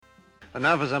And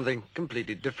now for something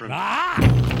completely different.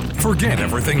 Forget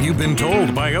everything you've been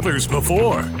told by others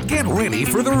before. Get ready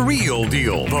for the real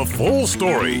deal, the full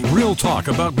story, real talk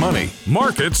about money,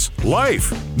 markets,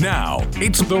 life. Now,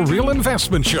 it's The Real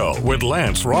Investment Show with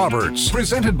Lance Roberts,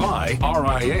 presented by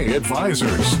RIA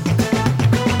Advisors.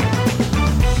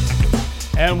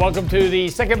 And welcome to the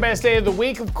second best day of the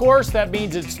week, of course. That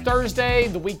means it's Thursday,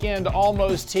 the weekend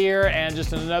almost here, and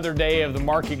just another day of the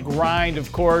market grind, of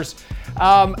course.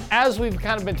 As we've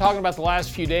kind of been talking about the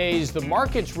last few days, the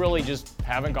markets really just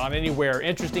haven't gone anywhere.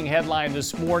 Interesting headline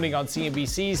this morning on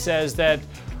CNBC says that,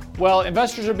 well,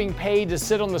 investors are being paid to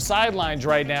sit on the sidelines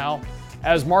right now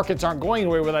as markets aren't going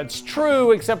anywhere. Well, that's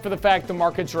true, except for the fact the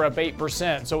markets are up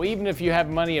 8%. So even if you have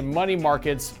money in money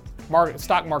markets,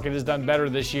 stock market has done better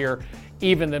this year,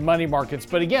 even than money markets.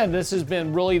 But again, this has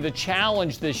been really the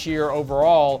challenge this year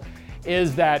overall,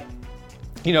 is that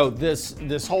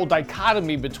this whole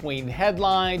dichotomy between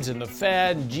headlines and the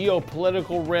Fed, and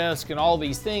geopolitical risk, and all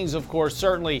these things, of course,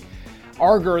 certainly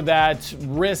argue that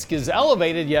risk is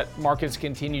elevated, yet markets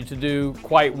continue to do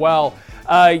quite well.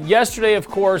 Yesterday, of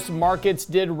course, markets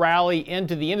did rally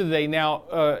into the end of the day.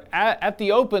 Now, at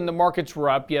the open, the markets were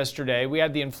up yesterday. We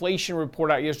had the inflation report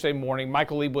out yesterday morning.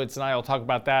 Michael Lebowitz and I will talk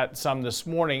about that some this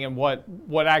morning and what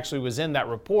actually was in that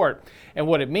report and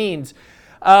what it means.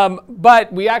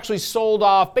 But we actually sold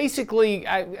off. Basically,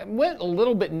 I went a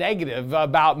little bit negative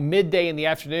about midday in the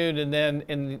afternoon, and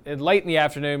then late in the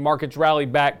afternoon, markets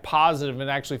rallied back positive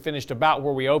and actually finished about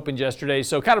where we opened yesterday.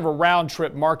 So kind of a round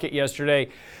trip market yesterday,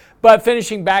 but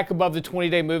finishing back above the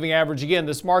 20-day moving average. Again,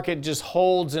 this market just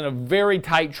holds in a very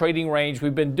tight trading range.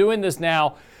 We've been doing this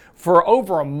now for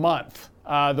over a month.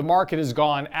 The market has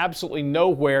gone absolutely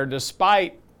nowhere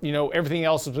despite everything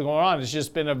else that's been going on. It's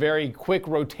just been a very quick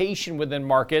rotation within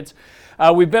markets.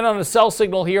 We've been on a sell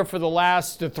signal here for the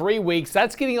last 3 weeks.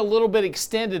 That's getting a little bit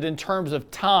extended in terms of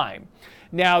time.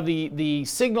 Now, the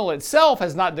signal itself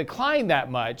has not declined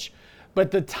that much, but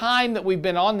the time that we've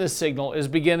been on this signal is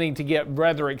beginning to get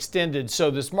rather extended. So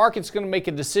this market's going to make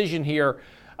a decision here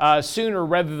sooner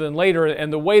rather than later.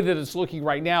 And the way that it's looking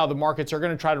right now, the markets are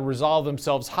going to try to resolve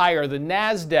themselves higher. The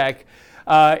NASDAQ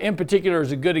in particular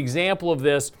is a good example of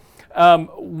this.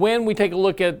 When we take a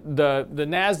look at the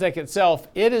NASDAQ itself,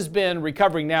 it has been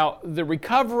recovering. Now, the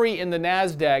recovery in the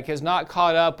NASDAQ has not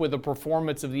caught up with the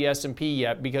performance of the S&P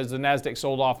yet, because the NASDAQ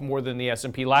sold off more than the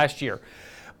S&P last year.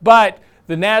 But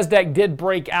the NASDAQ did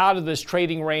break out of this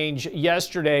trading range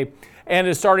yesterday and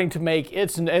is starting to make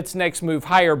its next move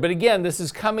higher. But again, this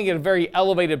is coming at a very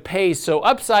elevated pace, so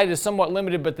upside is somewhat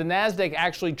limited, but the NASDAQ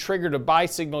actually triggered a buy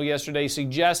signal yesterday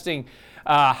suggesting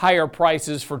higher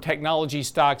prices for technology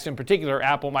stocks, in particular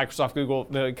Apple, Microsoft, Google,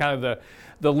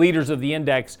 the leaders of the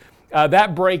index.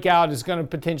 That breakout is going to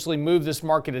potentially move this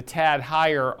market a tad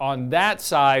higher on that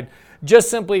side,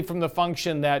 just simply from the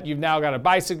function that you've now got a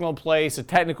buy signal in place, a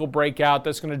technical breakout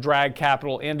that's going to drag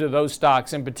capital into those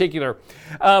stocks in particular.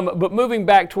 But moving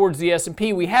back towards the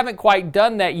S&P, we haven't quite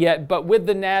done that yet, but with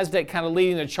the NASDAQ kind of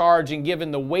leading the charge and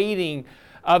given the weighting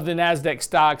of the NASDAQ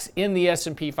stocks in the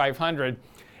S&P 500,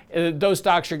 those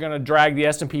stocks are going to drag the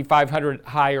S&P 500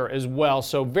 higher as well.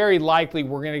 So very likely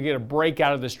we're going to get a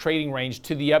breakout of this trading range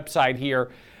to the upside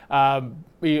here,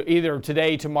 either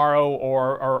today, tomorrow,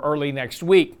 or early next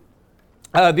week.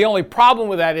 The only problem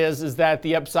with that is that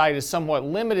the upside is somewhat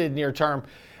limited near term.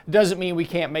 It doesn't mean we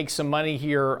can't make some money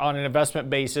here on an investment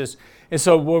basis. And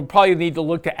so we'll probably need to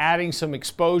look to adding some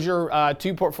exposure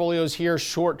to portfolios here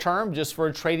short term, just for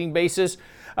a trading basis.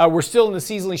 We're still in the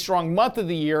seasonally strong month of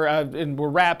the year, and we're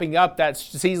wrapping up that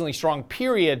seasonally strong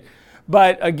period.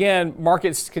 But again,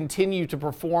 markets continue to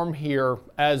perform here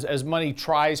as money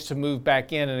tries to move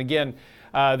back in. And again,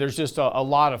 there's just a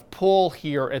lot of pull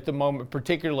here at the moment,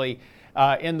 particularly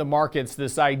in the markets.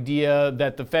 This idea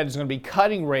that the Fed is going to be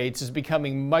cutting rates is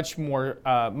becoming much more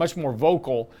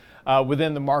vocal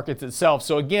within the markets itself.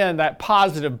 So again, that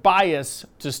positive bias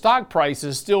to stock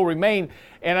prices still remain.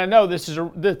 And I know this is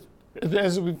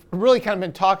as we've really kind of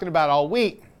been talking about all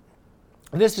week,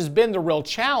 this has been the real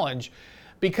challenge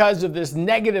because of this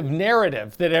negative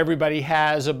narrative that everybody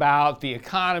has about the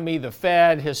economy, the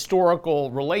Fed, historical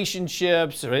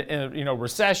relationships,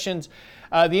 recessions.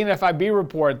 The NFIB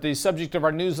report, the subject of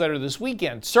our newsletter this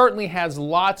weekend, certainly has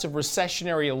lots of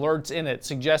recessionary alerts in it,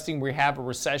 suggesting we have a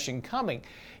recession coming.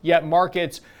 Yet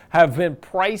markets have been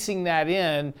pricing that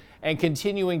in and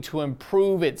continuing to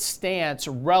improve its stance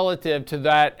relative to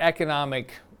that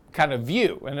economic kind of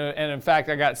view. And in fact,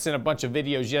 I got sent a bunch of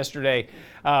videos yesterday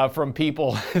from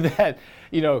people that,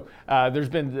 there's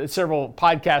been several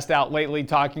podcasts out lately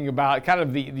talking about kind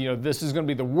of this is going to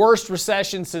be the worst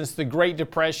recession since the Great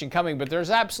Depression coming, but there's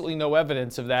absolutely no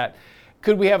evidence of that.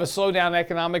 Could we have a slowdown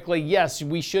economically? Yes,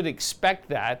 we should expect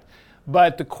that.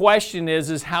 But the question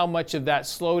is how much of that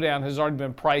slowdown has already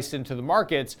been priced into the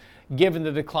markets given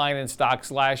the decline in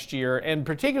stocks last year, and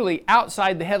particularly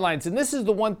outside the headlines. And this is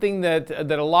the one thing that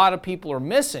a lot of people are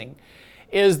missing,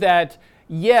 is that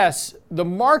yes, the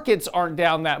markets aren't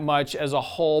down that much as a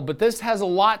whole, but this has a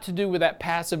lot to do with that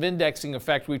passive indexing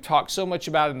effect we've talked so much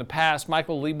about in the past.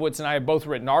 Michael Leibowitz and I have both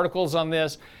written articles on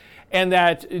this, and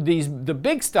that the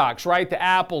big stocks, right, the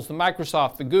Apples, the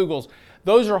Microsoft, the Googles,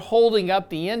 those are holding up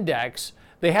the index.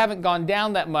 They haven't gone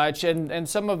down that much, and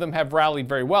some of them have rallied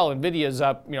very well. NVIDIA's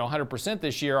up 100%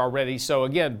 this year already, so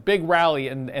again, big rally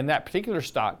in that particular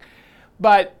stock.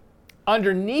 But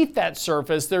underneath that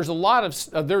surface, there's a lot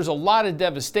of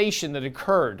devastation that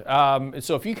occurred.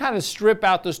 So if you kind of strip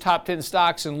out those top 10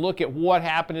 stocks and look at what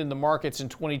happened in the markets in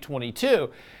 2022,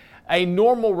 a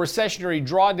normal recessionary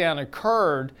drawdown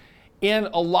occurred in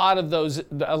a lot of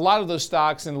those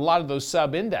stocks and a lot of those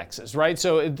sub-indexes, right?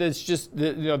 So it's just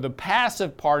the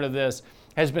passive part of this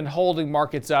has been holding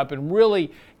markets up and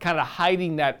really kind of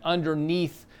hiding that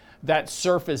underneath that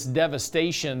surface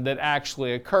devastation that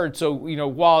actually occurred. So,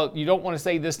 while you don't want to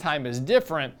say this time is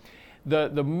different,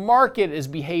 the market is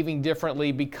behaving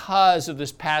differently because of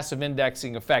this passive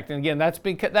indexing effect. And again,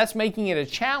 that's making it a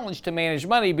challenge to manage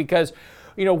money because,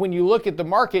 when you look at the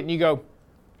market and you go,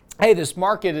 hey, this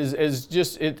market is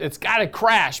just, it's got to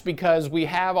crash because we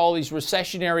have all these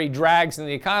recessionary drags in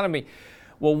the economy.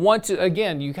 Well, once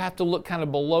again, you have to look kind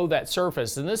of below that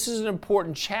surface. And this is an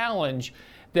important challenge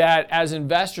that as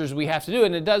investors we have to do,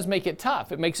 and it does make it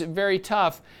tough. It makes it very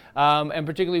tough, and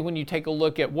particularly when you take a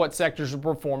look at what sectors are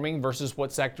performing versus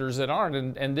what sectors that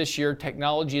aren't. And this year,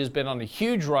 technology has been on a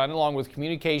huge run, along with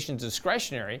communications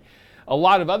discretionary. A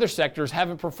lot of other sectors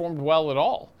haven't performed well at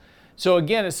all. So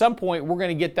again, at some point, we're going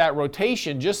to get that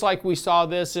rotation, just like we saw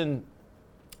this in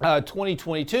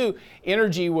 2022.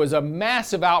 Energy was a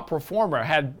massive outperformer,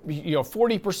 had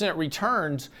 40%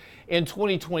 returns in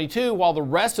 2022, while the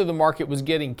rest of the market was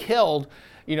getting killed,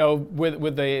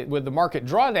 with the market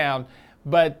drawdown.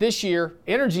 But this year,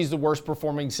 energy is the worst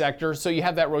performing sector, so you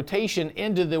have that rotation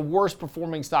into the worst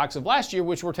performing stocks of last year,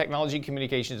 which were technology,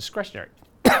 communication, discretionary.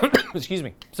 Excuse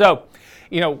me. So,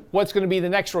 what's going to be the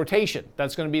next rotation?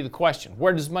 That's going to be the question.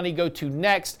 Where does money go to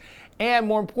next? And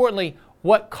more importantly,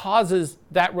 what causes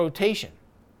that rotation?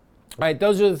 Right,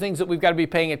 those are the things that we've got to be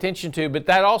paying attention to, but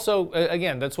that also,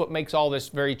 again, that's what makes all this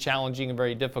very challenging and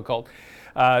very difficult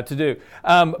to do.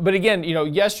 But again,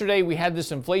 yesterday we had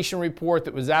this inflation report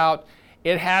that was out.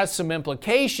 It has some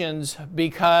implications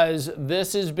because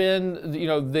this has been,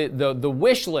 the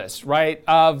wish list, right,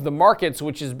 of the markets,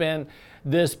 which has been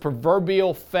this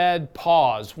proverbial Fed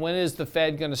pause. When is the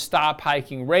Fed going to stop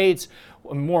hiking rates?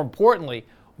 More importantly,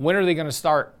 when are they going to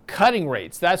start cutting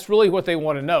rates? That's really what they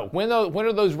want to know. When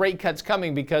are those rate cuts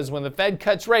coming? Because when the Fed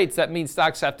cuts rates, that means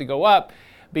stocks have to go up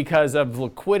because of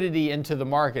liquidity into the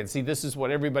market. See, this is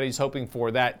what everybody's hoping for,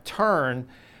 that turn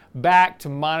back to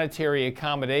monetary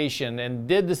accommodation. And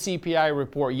did the CPI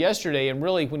report yesterday, and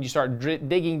really when you start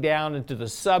digging down into the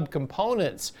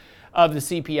subcomponents of the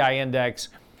CPI index,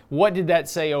 what did that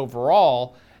say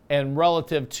overall? And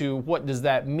relative to what does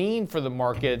that mean for the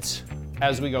markets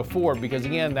as we go forward? Because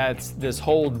again, that's this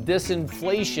whole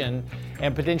disinflation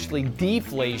and potentially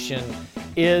deflation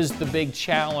is the big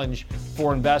challenge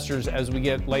for investors as we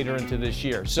get later into this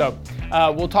year. So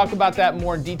we'll talk about that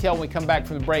more in detail when we come back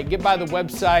from the break. Get by the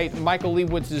website. Michael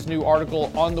Leibowitz's new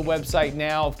article on the website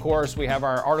now. Of course, we have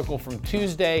our article from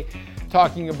Tuesday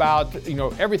talking about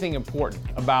everything important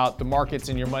about the markets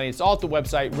and your money. It's all at the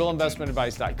website,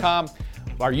 realinvestmentadvice.com.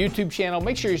 Our YouTube channel,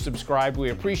 make sure you subscribe.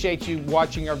 We appreciate you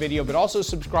watching our video, but also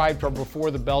subscribe to our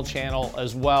Before the Bell channel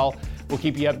as well. We'll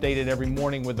keep you updated every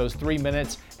morning with those 3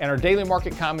 minutes. And our daily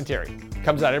market commentary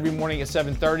comes out every morning at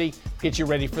 7:30, get you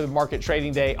ready for the market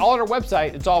trading day. All on our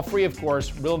website. It's all free, of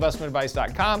course,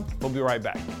 realinvestmentadvice.com. We'll be right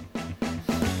back.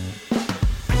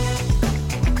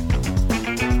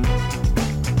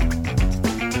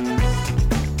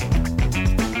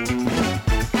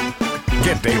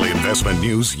 Get daily investment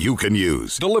news you can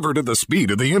use, delivered at the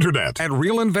speed of the internet at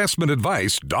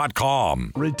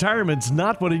realinvestmentadvice.com. Retirement's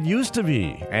not what it used to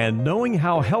be, and knowing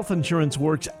how health insurance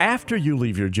works after you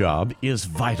leave your job is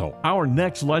vital. Our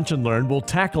next Lunch and Learn will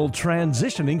tackle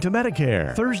transitioning to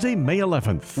Medicare, Thursday, May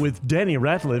 11th, with Danny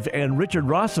Ratliff and Richard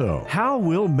Rosso. How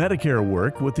will Medicare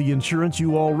work with the insurance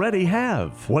you already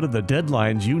have? What are the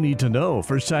deadlines you need to know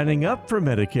for signing up for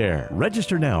Medicare?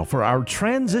 Register now for our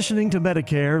Transitioning to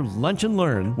Medicare Lunch and Learn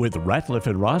with Ratliff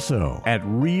and Rosso at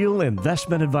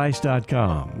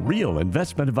realinvestmentadvice.com.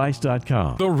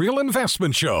 Realinvestmentadvice.com. The Real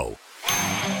Investment Show.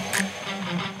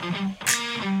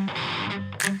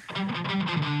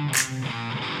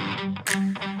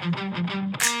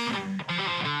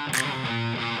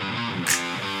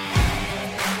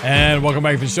 And welcome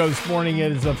back to the show this morning.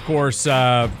 It is, of course,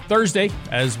 Thursday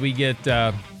as we get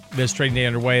this trading day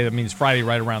underway. That means Friday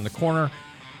right around the corner.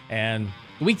 And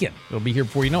the weekend, it'll be here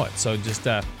before you know it. So just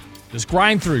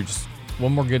grind through. Just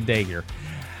one more good day here.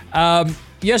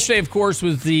 Yesterday, of course,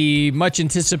 was the much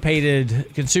anticipated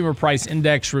Consumer Price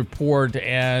Index report,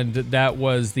 and that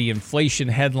was the inflation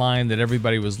headline that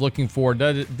everybody was looking for.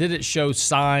 Did it show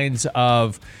signs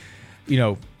of,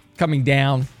 coming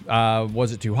down?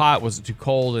 Was it too hot? Was it too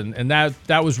cold? And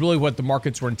that was really what the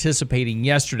markets were anticipating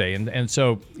yesterday. And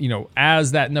so,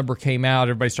 as that number came out,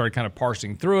 everybody started kind of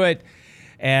parsing through it.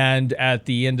 And at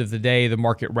the end of the day, the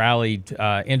market rallied into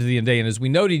the end of the day. And as we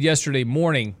noted yesterday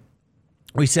morning,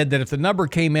 we said that if the number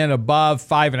came in above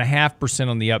 5.5%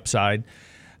 on the upside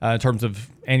in terms of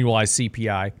annualized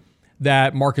CPI,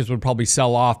 that markets would probably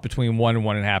sell off between 1 and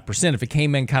 1.5%. If it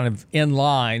came in kind of in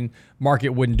line, market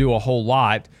wouldn't do a whole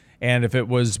lot. And if it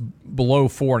was below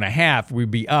 4.5, we'd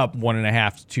be up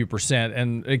 1.5 to 2%.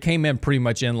 And it came in pretty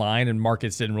much in line, and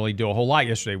markets didn't really do a whole lot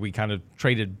yesterday. We kind of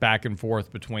traded back and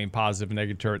forth between positive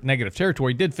and negative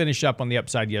territory. Did finish up on the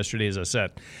upside yesterday, as I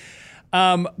said.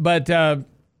 The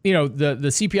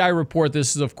CPI report,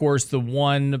 this is, of course, the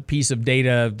one piece of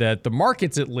data that the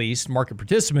markets, at least, market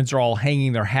participants are all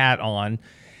hanging their hat on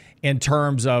in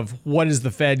terms of what is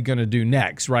the Fed going to do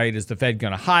next, right? Is the Fed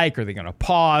going to hike? Are they going to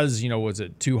pause? Was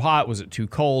it too hot? Was it too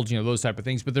cold? Those type of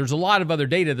things. But there's a lot of other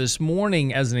data. This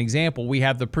morning, as an example, we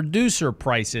have the Producer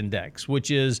Price Index, which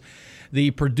is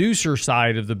the producer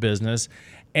side of the business.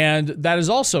 And that is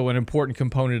also an important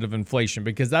component of inflation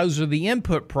because those are the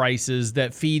input prices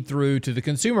that feed through to the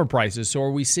consumer prices. So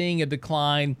are we seeing a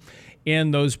decline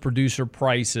in those producer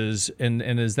prices? And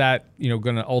is that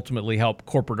going to ultimately help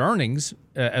corporate earnings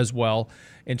as well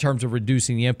in terms of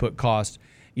reducing the input cost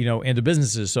into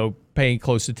businesses? So paying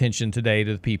close attention today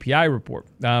to the PPI report.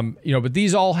 But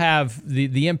these all have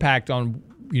the impact on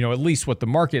at least what the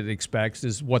market expects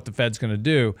is what the Fed's going to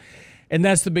do. And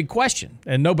that's the big question.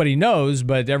 And nobody knows,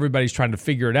 but everybody's trying to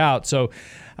figure it out. So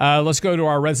let's go to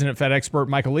our resident Fed expert,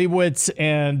 Michael Lebowitz,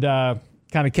 and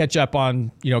kind of catch up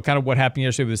on, kind of what happened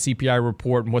yesterday with the CPI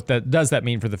report and what does that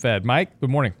mean for the Fed. Mike, good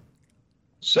morning.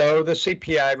 So the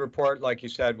CPI report, like you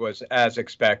said, was as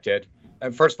expected.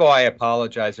 And first of all, I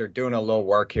apologize. They're doing a little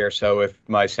work here. So if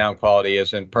my sound quality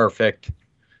isn't perfect,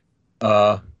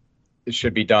 it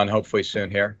should be done hopefully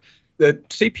soon here. The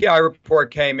CPI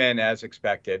report came in as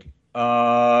expected.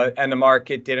 And the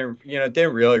market didn't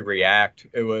really react.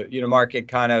 It was, market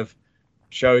kind of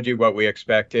showed you what we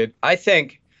expected. I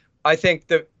think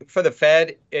that for the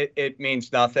Fed, it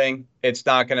means nothing. It's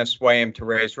not going to sway them to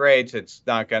raise rates. It's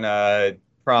not going to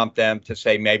prompt them to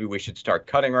say maybe we should start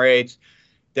cutting rates.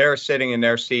 They're sitting in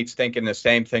their seats thinking the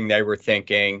same thing they were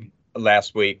thinking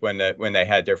last week when they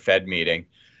had their Fed meeting.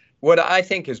 What I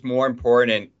think is more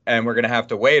important, and we're going to have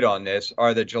to wait on this,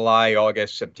 are the July,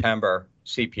 August, September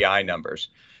CPI numbers.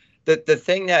 The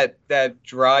thing that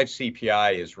drives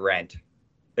CPI is rent.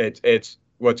 It's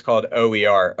what's called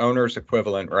OER, owner's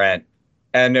equivalent rent.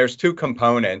 And there's two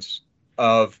components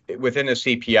within the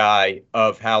CPI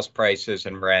of house prices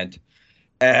and rent.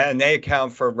 And they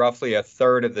account for roughly a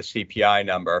third of the CPI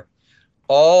number.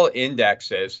 All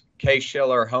indexes,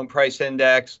 Case-Shiller Home Price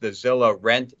Index, the Zillow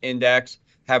Rent Index,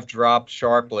 have dropped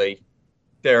sharply.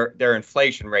 Their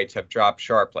inflation rates have dropped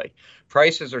sharply.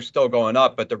 Prices are still going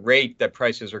up, but the rate that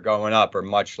prices are going up are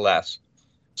much less.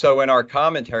 So in our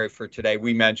commentary for today,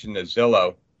 we mentioned the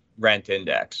Zillow Rent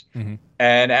Index. Mm-hmm.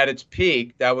 And at its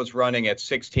peak, that was running at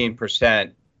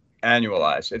 16%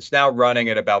 annualized. It's now running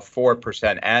at about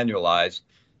 4% annualized.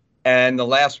 And the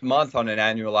last month on an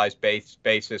annualized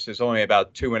basis is only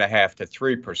about 2.5% to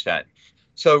 3%.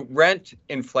 So rent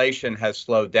inflation has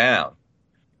slowed down.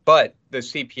 But the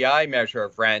CPI measure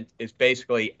of rent is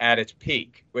basically at its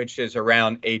peak, which is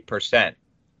around 8%.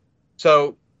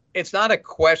 So it's not a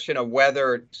question of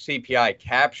whether CPI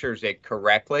captures it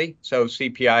correctly. So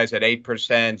CPI is at 8%,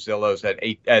 Zillow's at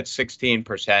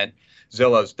 16%,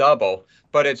 Zillow's double,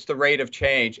 but it's the rate of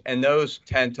change, and those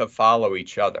tend to follow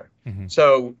each other. Mm-hmm.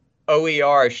 So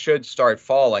OER should start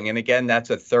falling, and again, that's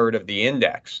a third of the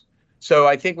index. So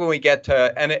I think when we get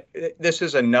to, and this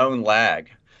is a known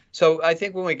lag. So I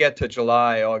think when we get to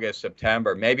July, August,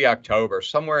 September, maybe October,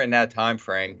 somewhere in that time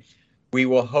frame, we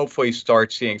will hopefully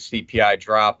start seeing CPI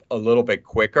drop a little bit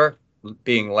quicker,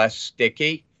 being less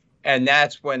sticky. And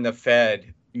that's when the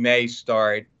Fed may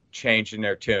start changing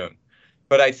their tune.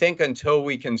 But I think until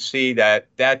we can see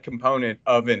that component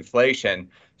of inflation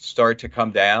start to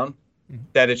come down,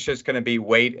 that it's just going to be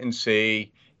wait and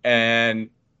see. And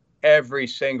every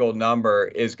single number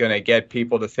is going to get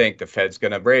people to think the Fed's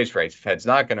going to raise rates. The Fed's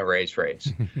not going to raise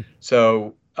rates.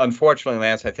 So unfortunately,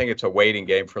 Lance, I think it's a waiting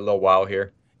game for a little while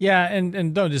here. Yeah,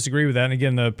 and don't disagree with that. And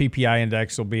again, the PPI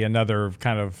index will be another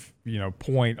kind of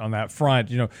point on that front.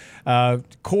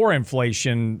 Core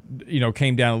inflation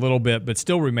came down a little bit, but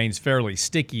still remains fairly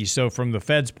sticky. So from the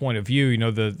Fed's point of view,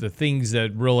 the things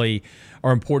that really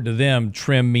are important to them,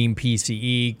 trim, mean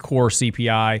PCE, core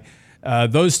CPI,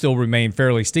 those still remain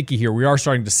fairly sticky here. We are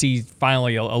starting to see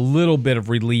finally a little bit of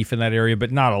relief in that area,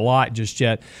 but not a lot just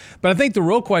yet. But I think the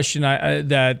real question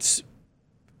that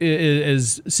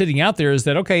is sitting out there is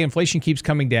that, okay, inflation keeps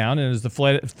coming down, and as the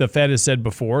Fed has said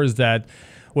before, is that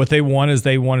what they want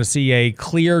to see a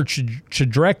clear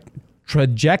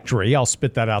trajectory, I'll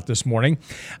spit that out this morning,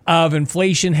 of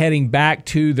inflation heading back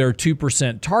to their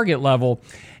 2% target level.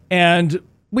 And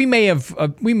we may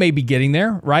be getting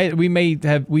there, right?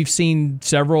 We've seen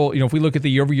several, if we look at the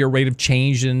year-over-year rate of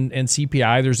change in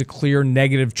CPI, there's a clear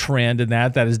negative trend in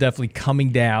that is definitely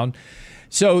coming down.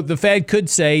 So the Fed could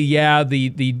say, yeah, the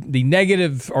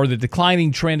negative or the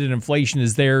declining trend in inflation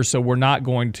is there, so we're not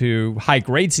going to hike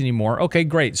rates anymore. Okay,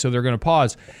 great. So they're going to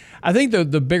pause. I think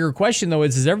the bigger question, though,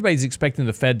 is everybody's expecting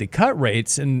the Fed to cut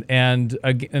rates, and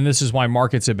this is why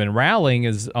markets have been rallying,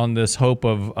 is on this hope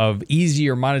of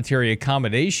easier monetary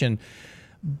accommodation.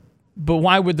 But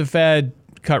why would the Fed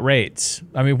cut rates?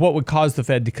 I mean, what would cause the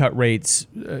Fed to cut rates?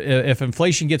 If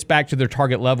inflation gets back to their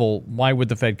target level, why would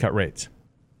the Fed cut rates?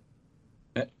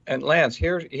 And Lance,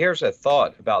 here's a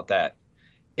thought about that.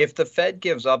 If the Fed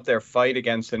gives up their fight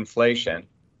against inflation,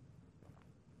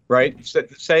 right? So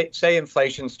say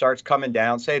inflation starts coming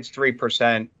down, say it's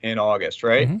 3% in August,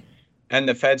 right? Mm-hmm. And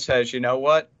the Fed says, you know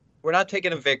what? We're not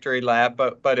taking a victory lap,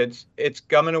 but it's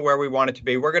coming to where we want it to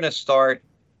be. We're going to start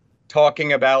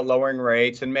talking about lowering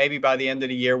rates, and maybe by the end of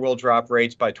the year, we'll drop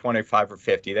rates by 25 or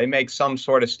 50. They make some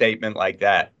sort of statement like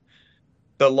that.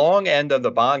 The long end of the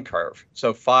bond curve,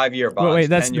 so 5-year bonds,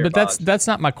 10-year bonds. That's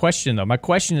not my question, though. My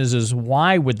question is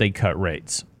why would they cut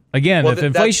rates? Again, if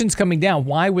inflation's coming down,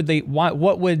 why would they? What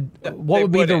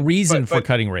would be the reason for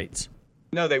cutting rates?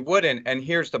 No, they wouldn't. And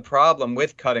here's the problem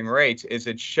with cutting rates: is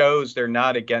it shows they're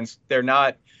not as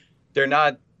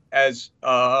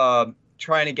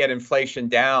trying to get inflation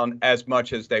down as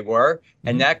much as they were,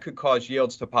 and that could cause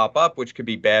yields to pop up, which could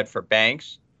be bad for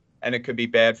banks, and it could be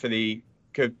bad for the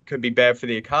could be bad for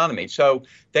the economy. So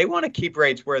they want to keep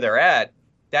rates where they're at.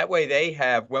 That way they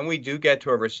have, when we do get to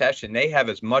a recession, they have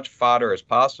as much fodder as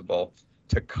possible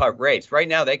to cut rates. Right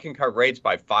now, they can cut rates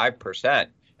by 5%,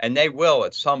 and they will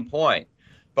at some point.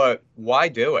 But why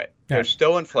do it? Yeah. There's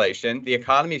still inflation. The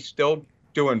economy's still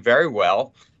doing very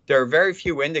well. There are very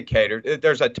few indicators.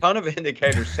 There's a ton of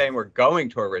indicators saying we're going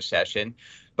to a recession,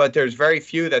 but there's very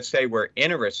few that say we're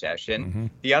in a recession. Mm-hmm.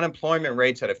 The unemployment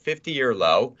rate's at a 50-year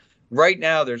low. Right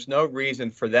now, there's no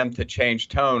reason for them to change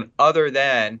tone other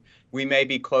than we may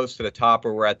be close to the top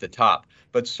or we're at the top,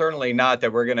 but certainly not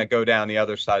that we're going to go down the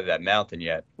other side of that mountain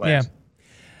yet, Lance.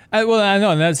 Yeah. Well, I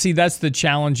know, and that's the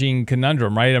challenging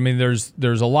conundrum, right? I mean, there's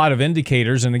a lot of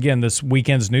indicators, and again, this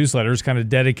weekend's newsletter is kind of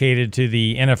dedicated to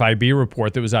the NFIB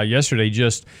report that was out yesterday.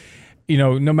 Just,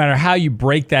 no matter how you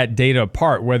break that data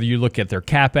apart, whether you look at their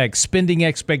CapEx spending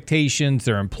expectations,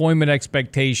 their employment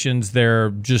expectations, their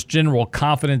just general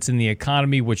confidence in the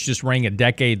economy, which just rang a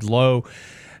decade low,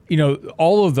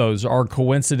 all of those are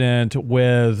coincident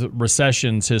with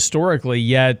recessions historically.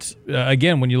 Yet,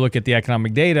 again, when you look at the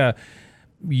economic data,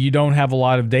 you don't have a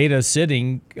lot of data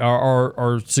sitting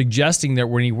or suggesting that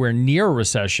we're anywhere near a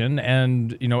recession.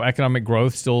 And, economic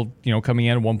growth still, coming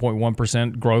in at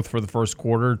 1.1% growth for the first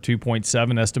quarter,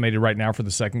 2.7 estimated right now for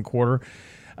the second quarter.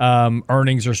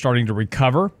 Earnings are starting to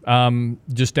recover.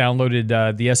 Just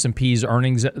downloaded the S&P's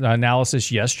earnings analysis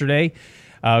yesterday.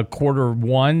 Quarter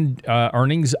one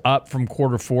earnings up from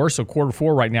quarter four. So quarter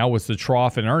four right now was the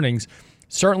trough in earnings.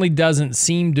 Certainly doesn't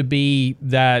seem to be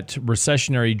that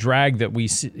recessionary drag that we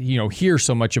hear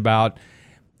so much about,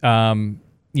 from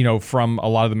a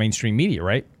lot of the mainstream media,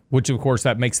 right? Which of course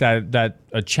that makes that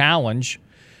a challenge,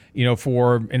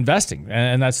 for investing,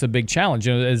 and that's the big challenge.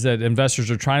 Is that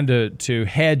investors are trying to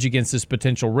hedge against this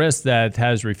potential risk that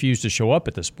has refused to show up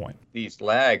at this point. These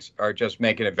lags are just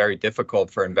making it very difficult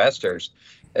for investors.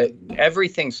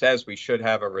 Everything says we should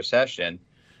have a recession,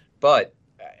 but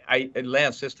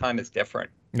Lance, this time it's different.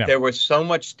 Yeah. There was so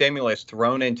much stimulus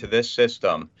thrown into this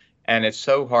system, and it's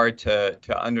so hard to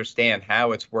understand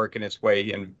how it's working its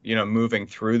way and moving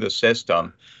through the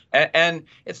system. And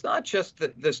it's not just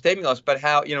the stimulus, but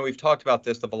how we've talked about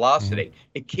this, the velocity. Mm-hmm.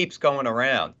 It keeps going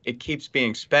around. It keeps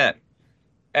being spent,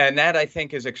 and that I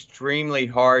think is extremely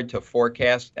hard to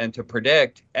forecast and to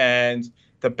predict. And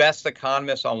the best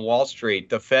economists on Wall Street,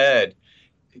 the Fed,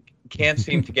 can't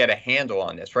seem to get a handle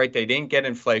on this, right? They didn't get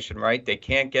inflation right. They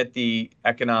can't get the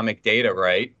economic data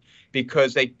right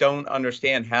because they don't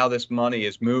understand how this money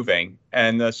is moving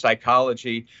and the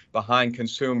psychology behind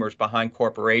consumers, behind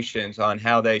corporations on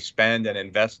how they spend and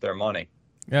invest their money.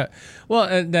 Yeah. Well,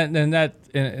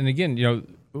 and again, you know,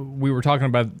 we were talking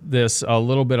about this a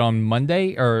little bit on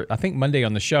Monday, or I think Monday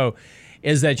on the show,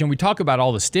 is that, you know, we talk about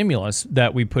all the stimulus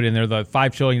that we put in there, the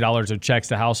 $5 trillion of checks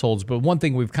to households. But one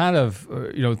thing we've kind of,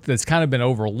 that's kind of been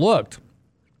overlooked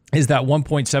is that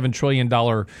 $1.7 trillion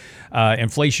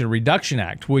Inflation Reduction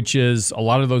Act, which is a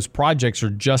lot of those projects are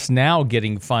just now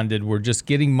getting funded. We're just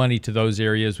getting money to those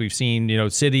areas. We've seen, you know,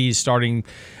 cities starting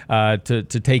to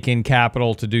take in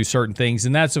capital to do certain things.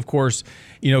 And that's, of course,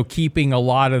 you know, keeping a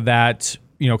lot of that,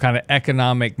 you know, kind of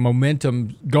economic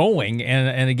momentum going.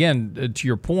 And again, to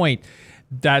your point,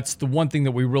 that's the one thing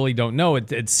that we really don't know.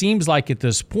 It seems like at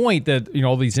this point that, you know,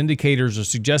 all these indicators are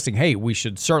suggesting, hey, we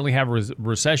should certainly have a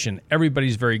recession.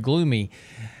 Everybody's very gloomy.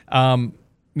 You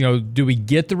know, do we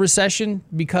get the recession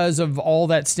because of all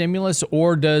that stimulus,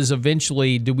 or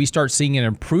do we start seeing an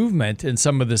improvement in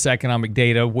some of this economic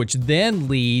data, which then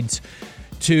leads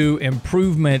to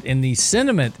improvement in these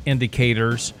sentiment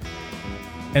indicators,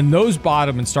 and those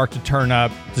bottom and start to turn up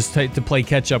to play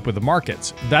catch up with the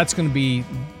markets? That's going to be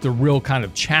the real kind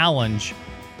of challenge.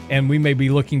 And we may be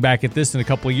looking back at this in a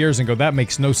couple of years and go, that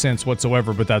makes no sense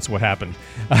whatsoever, but that's what happened.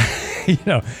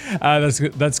 That's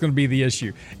going to be the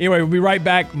issue. Anyway, we'll be right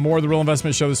back. More of the Real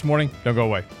Investment Show this morning. Don't go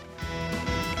away.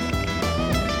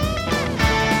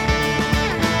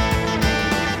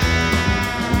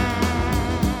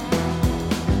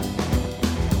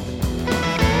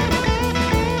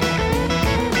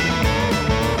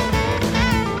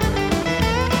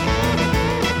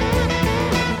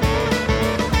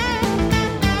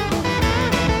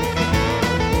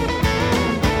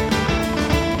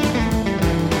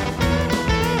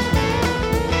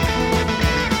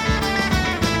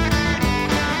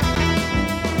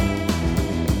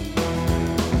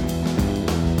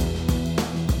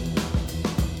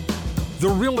 The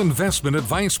Real Investment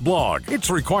Advice blog. It's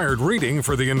required reading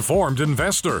for the informed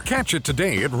investor. Catch it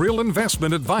today at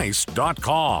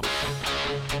realinvestmentadvice.com.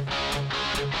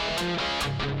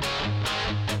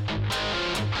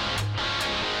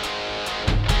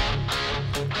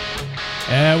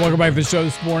 And welcome back to the show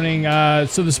this morning.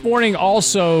 So this morning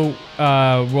also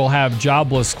we'll have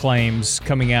jobless claims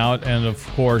coming out. And of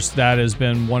course, that has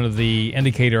been one of the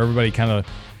indicator everybody kind of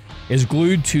is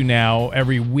glued to now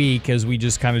every week as we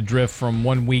just kind of drift from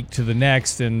one week to the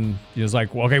next. And it's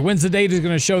like, well, okay, when's the data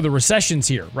going to show the recession's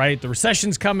here, right? The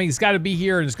recession's coming. It's got to be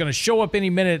here, and it's going to show up any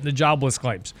minute in the jobless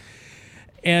claims.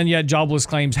 And yet jobless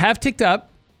claims have ticked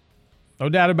up. No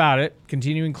doubt about it.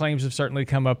 Continuing claims have certainly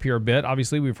come up here a bit.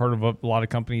 Obviously, we've heard of a lot of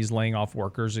companies laying off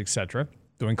workers, et cetera,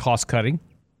 doing cost cutting.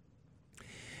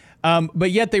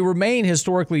 But yet they remain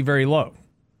historically very low.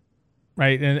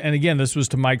 Right. And again, this was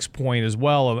to Mike's point as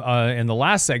well in the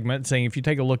last segment, saying if you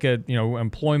take a look at, you know,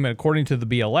 employment according to the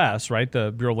BLS, right,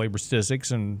 the Bureau of Labor Statistics,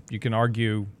 and you can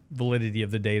argue validity of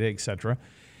the data, et cetera.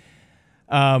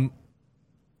 You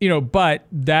know, but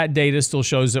that data still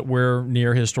shows that we're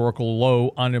near historical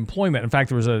low unemployment. In fact,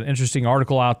 there was an interesting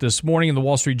article out this morning in the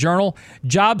Wall Street Journal.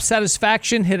 Job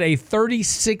satisfaction hit a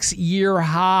 36-year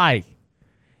high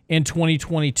in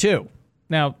 2022.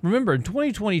 Now, remember, in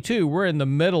 2022, we're in the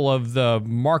middle of the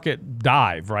market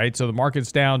dive, right? So the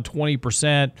market's down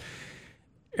 20%.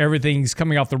 Everything's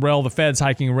coming off the rail. The Fed's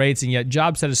hiking rates, and yet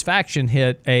job satisfaction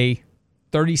hit a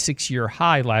 36-year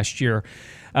high last year.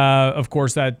 Of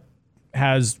course, that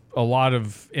has a lot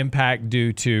of impact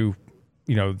due to,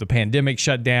 you know, the pandemic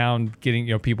shutdown, getting,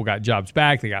 you know, people got jobs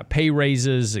back. They got pay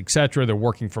raises, et cetera. They're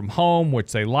working from home,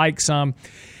 which they like some.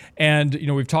 And, you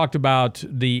know, we've talked about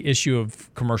the issue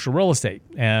of commercial real estate,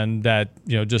 and that,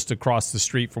 you know, just across the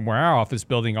street from where our office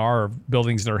building are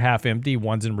buildings that are half empty,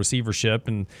 one's in receivership.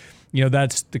 And, you know,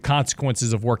 that's the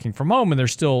consequences of working from home. And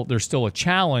there's still a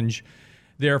challenge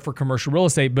there for commercial real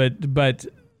estate. But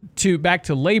back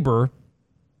to labor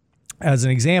as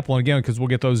an example, and again, because we'll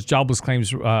get those jobless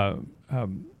claims out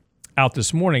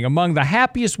this morning. Among the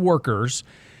happiest workers,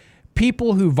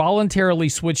 people who voluntarily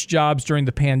switched jobs during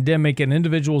the pandemic, and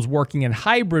individuals working in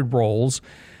hybrid roles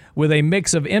with a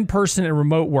mix of in-person and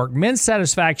remote work. Men's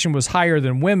satisfaction was higher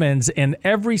than women's in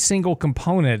every single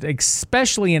component,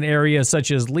 especially in areas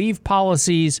such as leave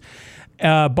policies,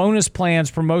 bonus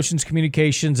plans, promotions,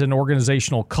 communications, and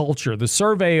organizational culture. The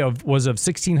survey was of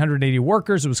 1,680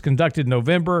 workers. It was conducted in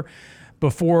November,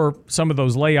 before some of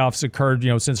those layoffs occurred. You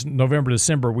know, since November,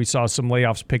 December, we saw some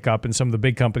layoffs pick up in some of the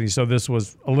big companies. So this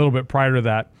was a little bit prior to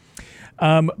that.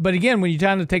 But again, when you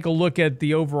kind of take a look at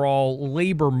the overall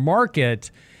labor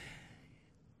market,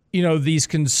 these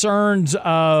concerns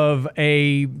of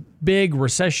a big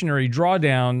recessionary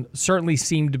drawdown certainly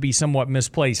seem to be somewhat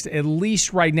misplaced, at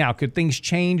least right now. Could things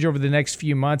change over the next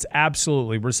few months?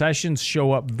 Absolutely. Recessions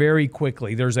show up very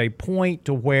quickly. There's a point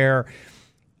to where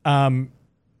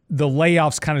the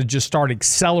layoffs kind of just start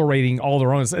accelerating all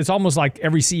their own. It's almost like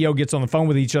every CEO gets on the phone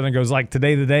with each other and goes like,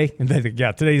 today the day? And they think,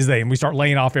 yeah, today's the day. And we start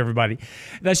laying off everybody.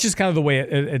 That's just kind of the way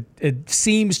it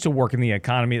seems to work in the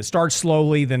economy. It starts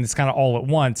slowly, then it's kind of all at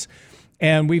once.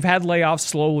 And we've had layoffs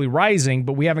slowly rising,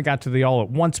 but we haven't got to the all at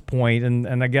once point.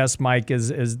 And I guess, Mike,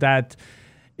 is that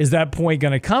point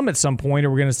going to come at some point? Are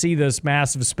we going to see this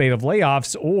massive spate of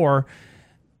layoffs? Or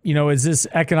is this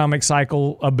economic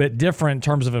cycle a bit different in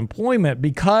terms of employment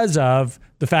because of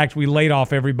the fact we laid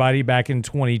off everybody back in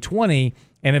 2020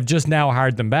 and have just now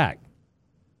hired them back?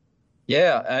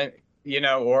 Yeah,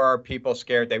 or are people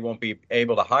scared they won't be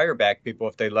able to hire back people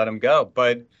if they let them go?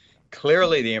 But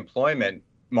clearly the employment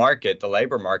market, the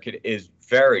labor market, is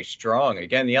very strong.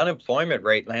 Again, the unemployment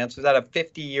rate, Lance, is at a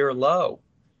 50-year low.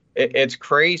 It's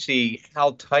crazy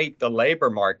how tight the labor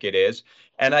market is.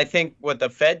 And I think what the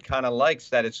Fed kind of likes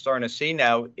that it's starting to see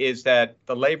now is that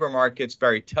the labor market's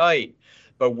very tight,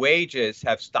 but wages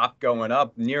have stopped going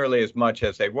up nearly as much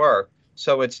as they were.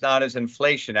 So it's not as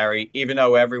inflationary, even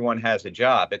though everyone has a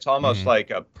job. It's almost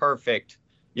like a perfect,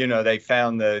 they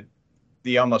found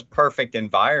the almost perfect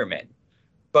environment.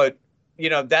 But,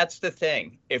 that's the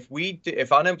thing.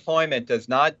 If unemployment does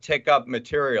not tick up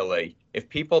materially, if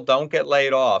people don't get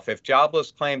laid off, if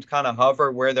jobless claims kind of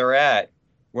hover where they're at,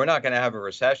 we're not going to have a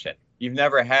recession. You've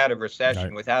never had a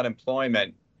recession without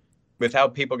employment,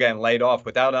 without people getting laid off,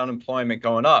 without unemployment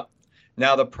going up.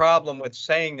 Now, the problem with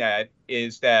saying that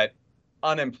is that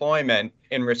unemployment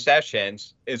in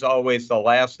recessions is always the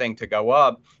last thing to go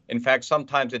up. In fact,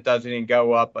 sometimes it doesn't even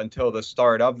go up until the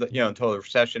start of until the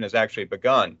recession has actually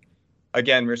begun.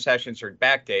 Again, recessions are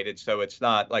backdated, so it's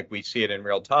not like we see it in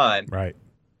real time. Right.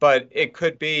 But it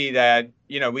could be that,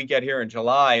 we get here in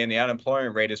July and the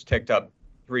unemployment rate has ticked up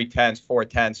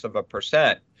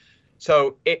 0.4%.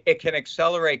 So it can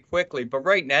accelerate quickly. But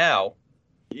right now,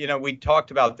 we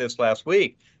talked about this last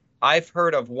week. I've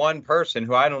heard of one person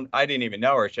who I didn't even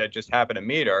know her. I just happened to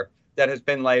meet her, that has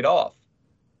been laid off.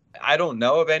 I don't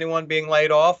know of anyone being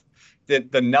laid off.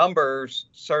 The numbers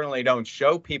certainly don't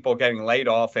show people getting laid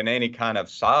off in any kind of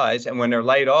size. And when they're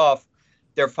laid off,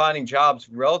 they're finding jobs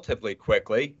relatively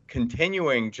quickly.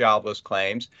 Continuing jobless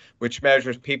claims, which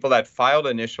measures people that filed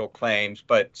initial claims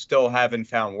but still haven't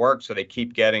found work, so they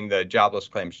keep getting the jobless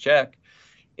claims check,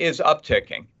 is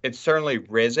upticking. It's certainly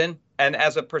risen, and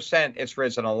as a percent, it's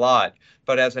risen a lot.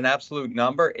 But as an absolute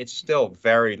number, it's still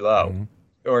very low.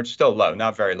 Or it's still low,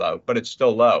 not very low, but it's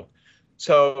still low.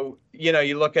 So,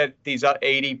 you look at these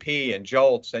ADP and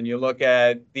JOLTS, and you look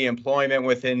at the employment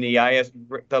within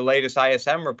the latest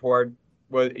ISM report,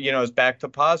 is back to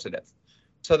positive.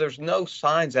 So there's no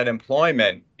signs that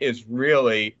employment is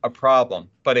really a problem.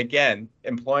 But again,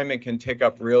 employment can tick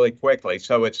up really quickly.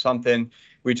 So it's something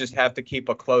we just have to keep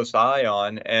a close eye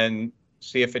on and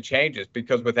see if it changes,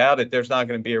 because without it, there's not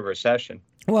going to be a recession.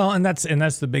 Well, and that's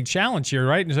the big challenge here,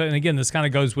 right? And again, this kind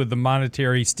of goes with the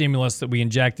monetary stimulus that we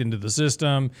inject into the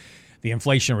system, the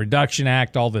Inflation Reduction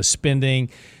Act, all this spending,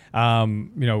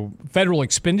 federal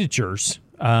expenditures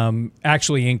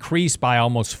actually increased by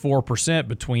almost 4%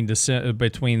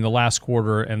 between the last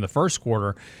quarter and the first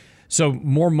quarter. So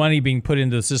more money being put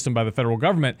into the system by the federal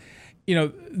government.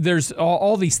 There's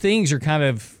all these things are kind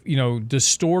of,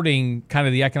 distorting kind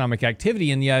of the economic activity,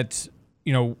 and yet,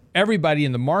 everybody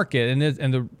in the market,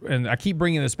 and I keep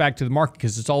bringing this back to the market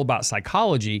because it's all about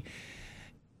psychology.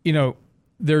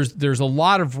 There's a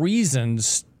lot of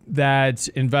reasons that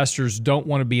investors don't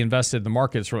want to be invested in the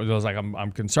markets. It was like,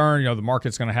 I'm concerned, the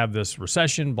market's going to have this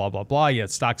recession, blah, blah, blah, yet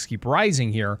stocks keep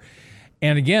rising here.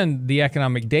 And again, the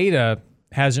economic data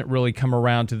hasn't really come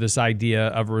around to this idea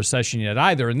of a recession yet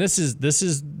either. And this is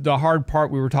the hard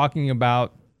part we were talking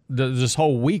about this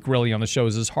whole week really on the show,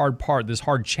 is this hard part, this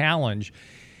hard challenge,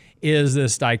 is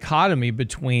this dichotomy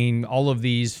between all of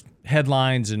these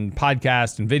headlines and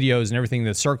podcasts and videos and everything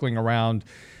that's circling around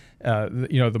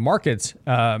the markets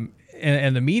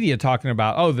and the media talking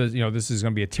about, this is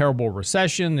going to be a terrible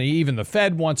recession. Even the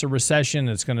Fed wants a recession.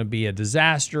 It's going to be a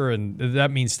disaster. And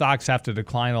that means stocks have to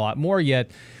decline a lot more,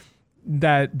 yet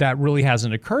that really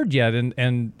hasn't occurred yet.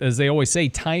 And as they always say,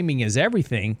 timing is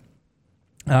everything.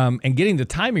 And getting the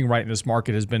timing right in this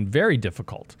market has been very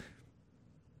difficult.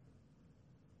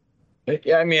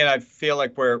 Yeah, I mean, I feel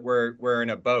like we're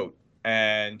in a boat,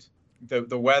 and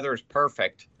the weather's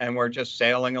perfect and we're just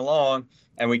sailing along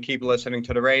and we keep listening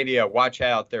to the radio. Watch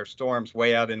out, there's storms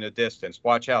way out in the distance.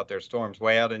 Watch out, there's storms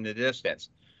way out in the distance.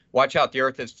 Watch out, the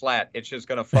earth is flat. It's just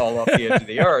going to fall off the edge of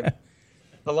the earth.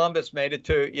 Columbus made it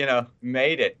to,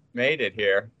 made it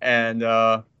here. And,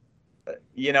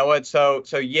 you know what? So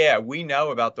yeah, we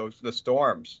know about the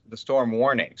storms, the storm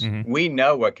warnings. Mm-hmm. We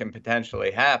know what can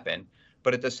potentially happen.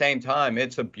 But at the same time,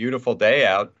 it's a beautiful day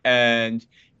out. And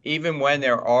even when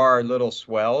there are little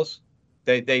swells,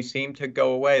 they seem to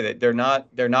go away. They're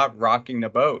not rocking the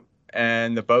boat.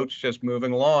 And the boat's just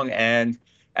moving along. And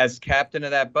as captain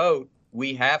of that boat,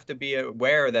 we have to be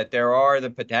aware that there are the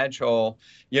potential,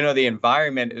 the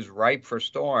environment is ripe for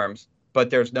storms, but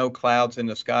there's no clouds in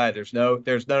the sky. There's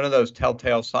none of those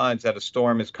telltale signs that a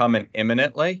storm is coming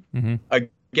imminently. Mm-hmm.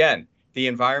 Again, the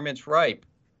environment's ripe,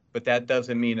 but that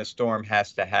doesn't mean a storm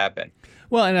has to happen.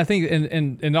 Well, and I think,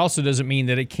 and also doesn't mean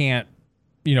that it can't,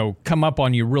 come up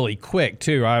on you really quick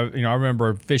too. I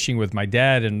remember fishing with my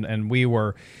dad and we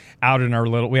were out in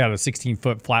we had a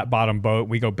 16-foot flat bottom boat.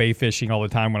 We go bay fishing all the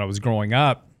time when I was growing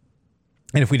up.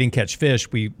 And if we didn't catch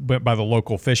fish, we went by the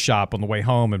local fish shop on the way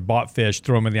home and bought fish,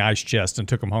 threw them in the ice chest, and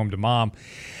took them home to mom.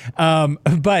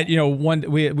 But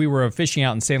we were fishing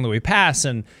out in San Luis Pass,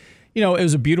 and it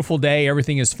was a beautiful day.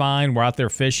 Everything is fine. We're out there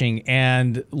fishing,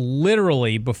 and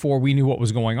literally before we knew what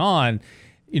was going on,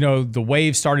 the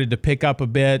waves started to pick up a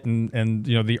bit, and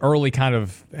the early kind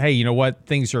of, hey,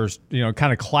 things are,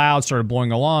 kind of clouds started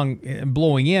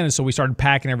blowing in, and so we started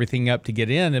packing everything up to get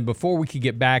in, and before we could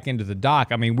get back into the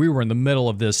dock, we were in the middle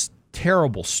of this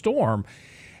terrible storm.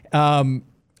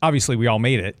 Obviously, we all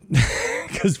made it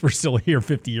because we're still here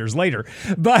 50 years later.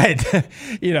 But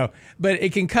but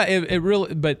it can cut. It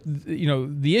really. But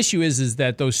the issue is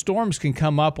that those storms can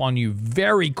come up on you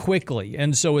very quickly,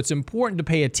 and so it's important to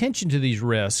pay attention to these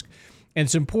risks. And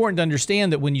it's important to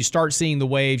understand that when you start seeing the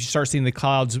waves, you start seeing the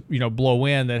clouds, blow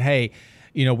in, that hey,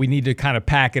 we need to kind of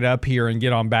pack it up here and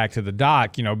get on back to the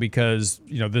dock, because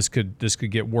this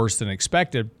could get worse than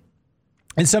expected.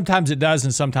 And sometimes it does,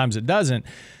 and sometimes it doesn't.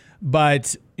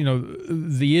 But,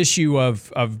 the issue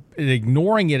of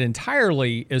ignoring it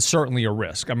entirely is certainly a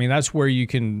risk. That's where you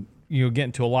can, get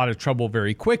into a lot of trouble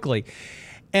very quickly.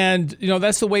 And,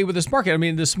 that's the way with this market.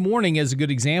 This morning is a good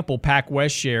example,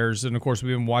 PacWest shares. And of course,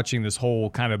 we've been watching this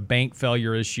whole kind of bank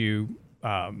failure issue,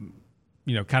 kind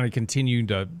of continue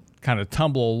to kind of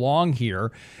tumble along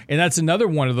here. And that's another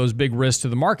one of those big risks to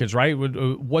the markets, right?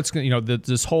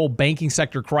 This whole banking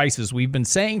sector crisis. We've been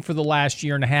saying for the last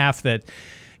year and a half that,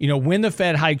 when the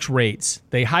Fed hikes rates,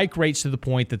 they hike rates to the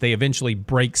point that they eventually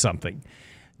break something.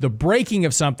 The breaking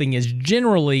of something is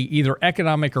generally either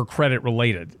economic or credit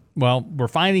related. Well, we're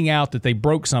finding out that they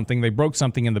broke something. They broke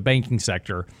something in the banking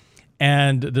sector.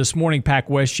 And this morning,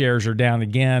 PacWest shares are down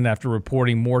again after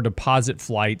reporting more deposit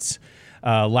flights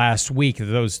last week.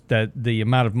 That the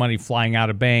amount of money flying out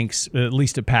of banks, at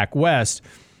least at PacWest,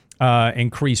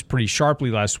 increased pretty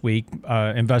sharply last week.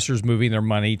 Investors moving their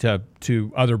money to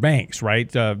other banks,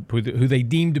 right? Who they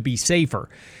deem to be safer.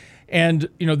 And,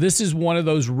 this is one of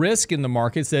those risks in the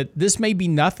markets that this may be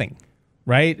nothing,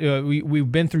 right?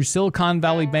 We've been through Silicon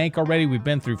Valley Bank already. We've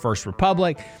been through First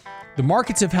Republic. The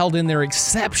markets have held in there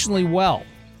exceptionally well.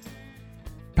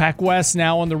 PacWest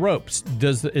now on the ropes.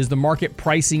 Is the market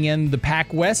pricing in the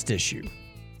PacWest issue?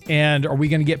 And are we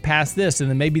going to get past this?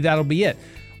 And then maybe that'll be it.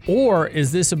 Or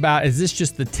is this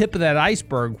just the tip of that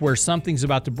iceberg where something's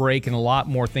about to break and a lot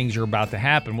more things are about to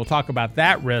happen? We'll talk about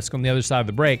that risk on the other side of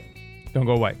the break. Don't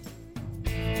go away.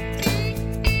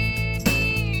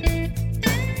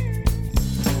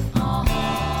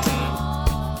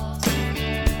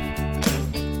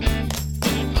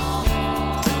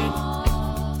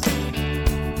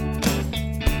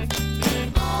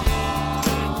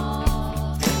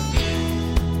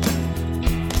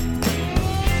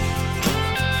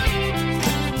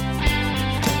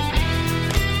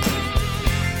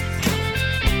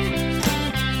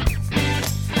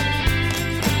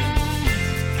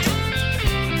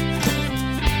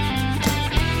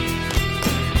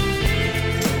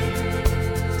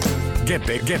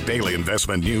 Get daily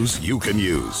investment news you can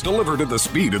use, delivered at the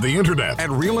speed of the internet at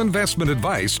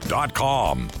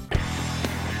realinvestmentadvice.com.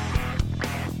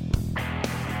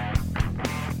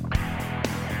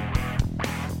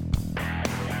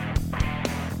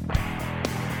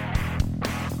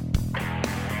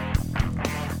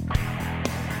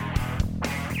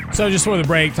 So just before the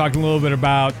break, talking a little bit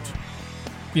about,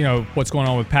 what's going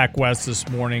on with PacWest this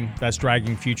morning. That's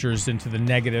dragging futures into the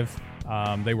negative.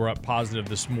 They were up positive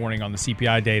this morning on the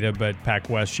CPI data, but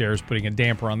PacWest shares putting a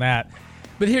damper on that.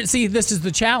 But here, see, this is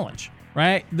the challenge,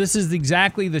 right? This is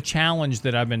exactly the challenge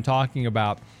that I've been talking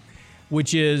about.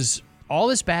 which is all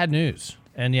this bad news.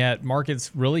 And yet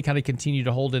markets really kind of continue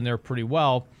to hold in there pretty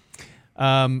well.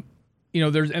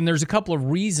 There's a couple of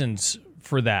reasons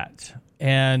for that.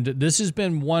 And this has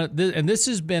been this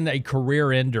has been a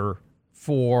career ender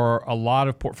for a lot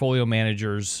of portfolio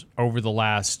managers over the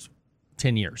last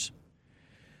 10 years.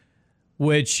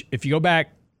 Which, if you go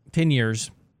back 10 years,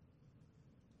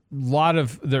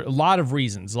 there are a lot of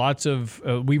reasons.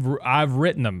 I've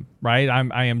written them, right?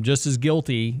 I am just as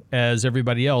guilty as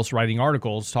everybody else writing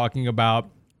articles talking about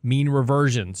mean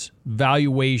reversions,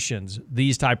 valuations,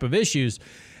 these type of issues,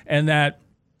 and that,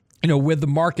 with the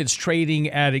markets trading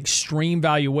at extreme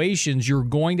valuations, you're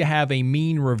going to have a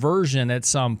mean reversion at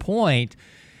some point,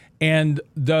 and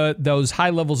those high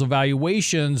levels of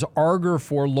valuations augur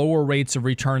for lower rates of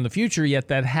return in the future, yet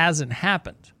that hasn't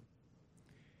happened.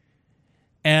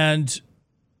 And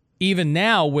even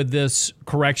now, with this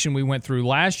correction we went through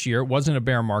last year, it wasn't a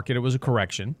bear market, it was a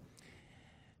correction.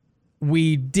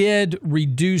 We did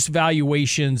reduce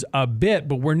valuations a bit,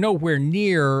 but we're nowhere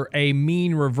near a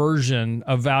mean reversion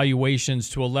of valuations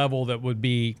to a level that would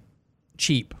be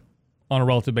cheap on a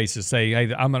relative basis. Say,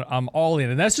 hey, I'm all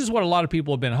in. And that's just what a lot of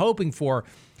people have been hoping for.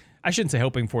 I shouldn't say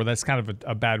hoping for. That's kind of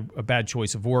a bad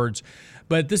choice of words.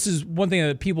 But this is one thing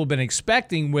that people have been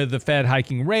expecting with the Fed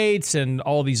hiking rates and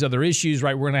all these other issues,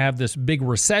 right? We're going to have this big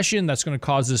recession that's going to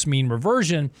cause this mean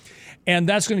reversion. And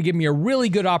that's going to give me a really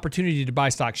good opportunity to buy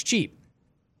stocks cheap,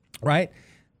 right?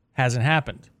 Hasn't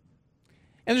happened.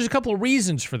 And there's a couple of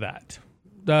reasons for that.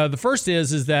 The first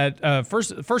is that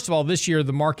first of all, this year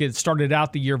the market started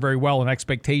out the year very well in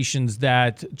expectations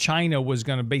that China was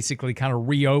going to basically kind of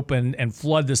reopen and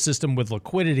flood the system with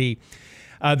liquidity.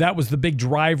 That was the big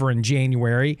driver in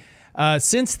January.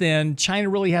 Since then, China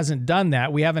really hasn't done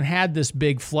that. We haven't had this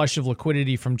big flush of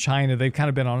liquidity from China. They've kind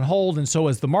of been on hold, and so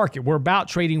has the market. We're about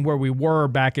trading where we were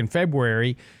back in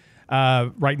February.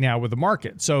 Right now with the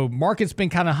market. So market's been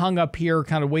kind of hung up here,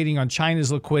 kind of waiting on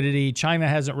China's liquidity. China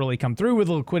hasn't really come through with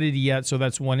the liquidity yet, so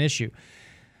that's one issue.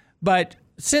 But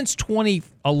since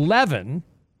 2011,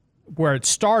 where it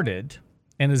started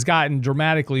and has gotten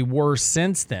dramatically worse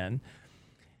since then,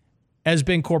 has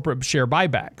been corporate share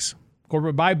buybacks.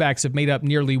 Corporate buybacks have made up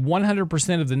nearly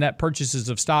 100% of the net purchases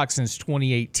of stock since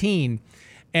 2018.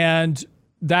 And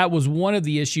that was one of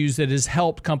the issues that has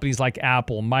helped companies like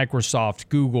Apple, Microsoft,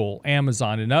 Google,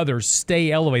 Amazon, and others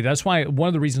stay elevated. That's why one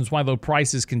of the reasons why those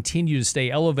prices continue to stay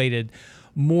elevated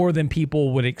more than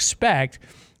people would expect.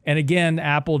 And again,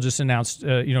 Apple just announced,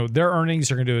 their earnings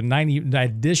are going to do an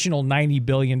additional $90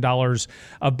 billion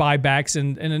of buybacks.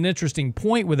 And an interesting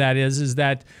point with that is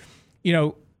that,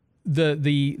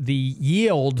 the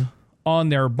yield on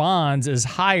their bonds is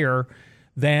higher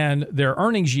than their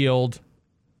earnings yield.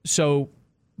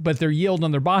 But their yield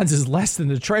on their bonds is less than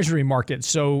the treasury market.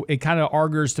 So it kind of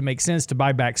augurs to make sense to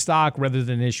buy back stock rather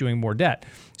than issuing more debt.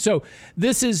 So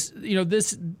this is,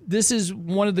 this is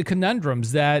one of the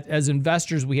conundrums that as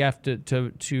investors we have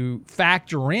to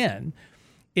factor in,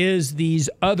 is these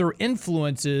other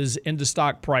influences into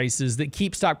stock prices that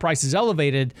keep stock prices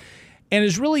elevated and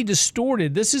is really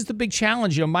distorted. This is the big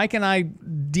challenge. Mike and I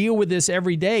deal with this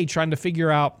every day, trying to figure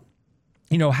out,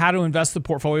 how to invest the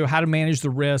portfolio, how to manage the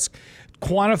risk,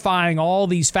 quantifying all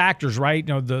these factors, right?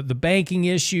 The banking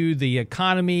issue, the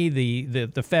economy,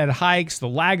 the Fed hikes, the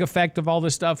lag effect of all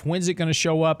this stuff. When's it going to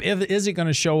show up? Is it going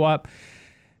to show up?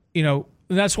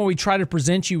 And that's when we try to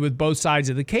present you with both sides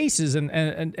of the cases. And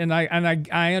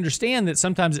I understand that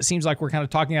sometimes it seems like we're kind of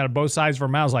talking out of both sides of our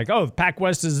mouths, like, oh,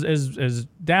 PacWest is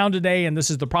down today, and this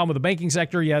is the problem with the banking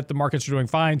sector, yet the markets are doing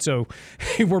fine, so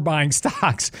we're buying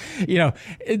stocks.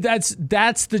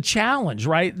 That's the challenge,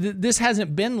 right? This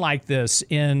hasn't been like this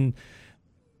in...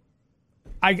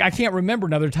 I can't remember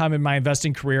another time in my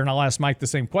investing career, and I'll ask Mike the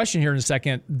same question here in a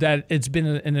second, that it's been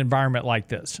an environment like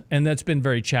this, and that's been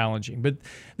very challenging. But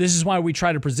this is why we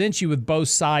try to present you with both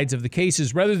sides of the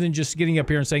cases, rather than just getting up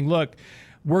here and saying, look,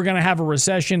 we're going to have a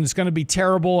recession, it's going to be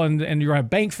terrible, and you're going to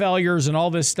have bank failures and all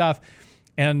this stuff,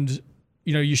 and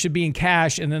you should be in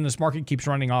cash, and then this market keeps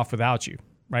running off without you.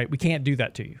 Right? We can't do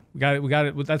that to you. We got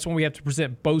it. That's when we have to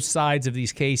present both sides of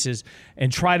these cases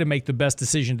and try to make the best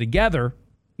decision together,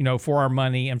 for our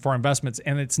money and for our investments.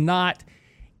 And it's not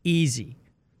easy.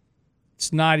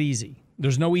 It's not easy.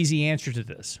 There's no easy answer to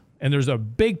this. And there's a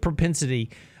big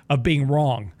propensity of being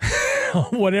wrong,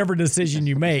 whatever decision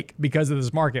you make because of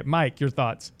this market. Mike, your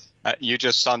thoughts? You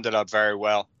just summed it up very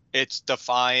well. It's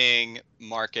defying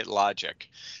market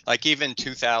logic. Like even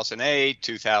 2008,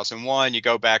 2001, you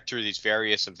go back through these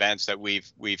various events that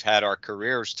we've had our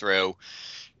careers through.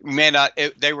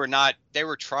 They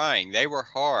were trying, they were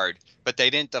hard, but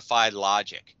they didn't defy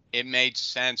logic. it made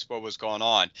sense what was going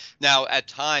on. Now, at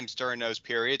times during those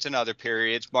periods and other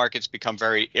periods, markets become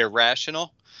very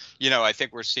irrational. I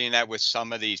think we're seeing that with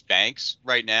some of these banks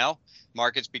right now.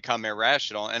 Markets become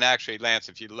irrational. And actually, Lance,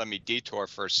 if you let me detour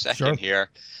for a second here,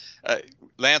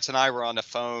 Lance and I were on the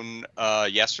phone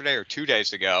yesterday or 2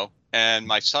 days ago, and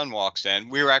my son walks in.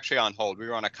 We were actually on hold. We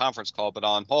were on a conference call, but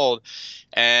on hold.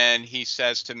 And he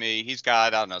says to me, he's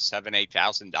got, I don't know, $7,000,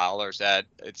 $8,000 at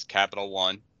it's Capital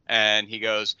One. And he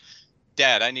goes,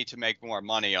 Dad, I need to make more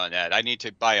money on that. I need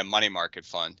to buy a money market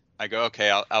fund. I go, okay,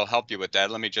 I'll help you with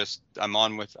that. I'm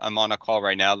on a call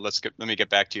right now. Let me get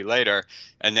back to you later.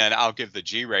 And then I'll give the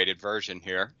G-rated version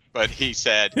here. But he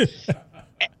said,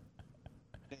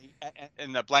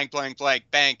 and the blank, blank, blank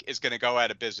bank is going to go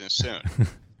out of business soon.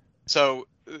 So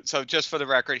just for the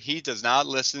record, he does not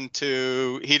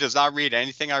read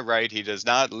anything I write. He does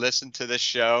not listen to this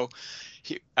show.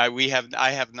 I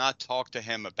have not talked to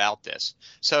him about this.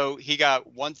 So he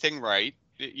got one thing right.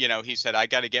 He said, I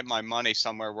got to get my money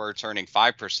somewhere where it's earning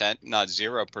 5%, not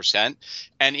 0%.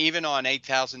 And even on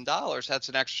 $8,000, that's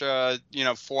an extra,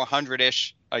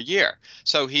 400-ish a year.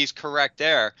 So he's correct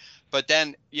there. But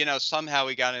then, somehow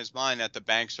he got in his mind that the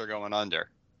banks are going under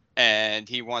and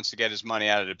he wants to get his money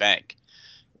out of the bank.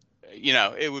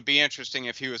 It would be interesting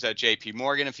if he was at JP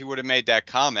Morgan, if he would have made that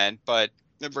comment. But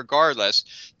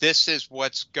regardless, this is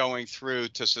what's going through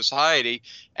to society,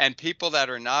 and people that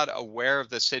are not aware of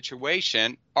the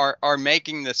situation are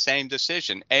making the same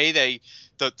decision. The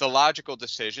logical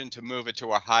decision to move it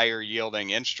to a higher yielding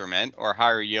instrument or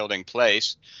higher yielding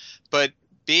place, but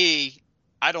B,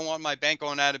 I don't want my bank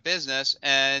going out of business.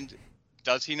 And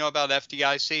does he know about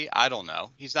FDIC? I don't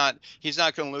know. He's not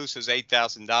going to lose his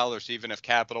 $8,000 even if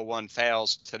Capital One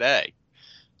fails today.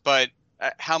 But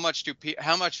how much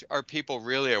are people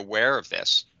really aware of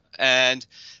this? And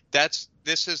this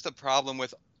is the problem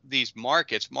with these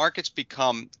markets. Markets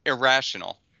become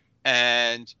irrational,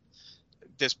 and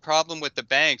this problem with the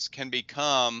banks can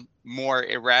become more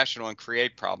irrational and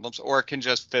create problems, or it can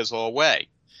just fizzle away.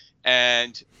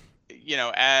 And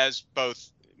as both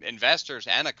investors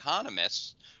and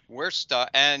economists, we're stuck,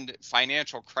 and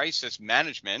financial crisis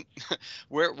management,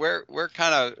 we're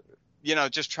kind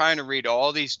of just trying to read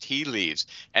all these tea leaves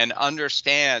and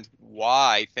understand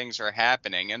why things are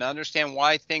happening and understand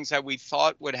why things that we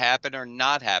thought would happen are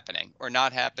not happening or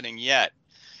not happening yet.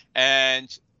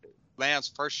 And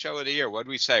Lance, first show of the year, what did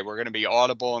we say? We're going to be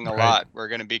audibling a lot. We're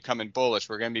going to be coming bullish.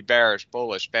 We're going to be bearish,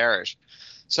 bullish, bearish.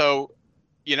 So,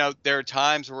 there are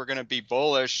times where we're going to be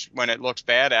bullish when it looks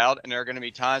bad out, and there are going to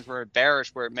be times where it's bearish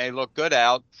where it may look good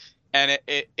out. And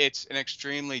it's an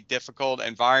extremely difficult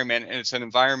environment, and it's an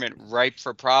environment ripe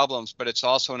for problems, but it's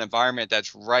also an environment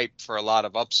that's ripe for a lot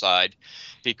of upside,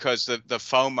 because the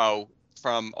FOMO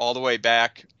from all the way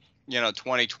back,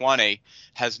 2020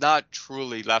 has not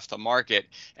truly left the market.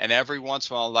 And every once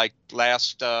in a while, like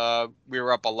we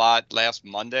were up a lot last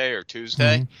Monday or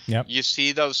Tuesday, Yep. You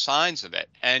see those signs of it,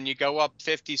 and you go up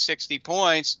 50, 60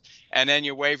 points, and then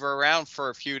you waver around for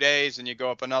a few days and you go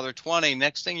up another 20.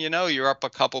 Next thing you know, you're up a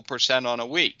couple percent on a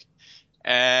week.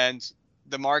 And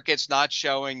the market's not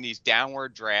showing these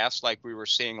downward drafts like we were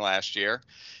seeing last year.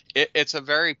 It's a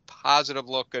very positive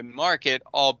looking market,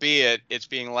 albeit it's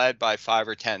being led by 5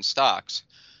 or 10 stocks.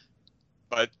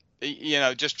 But,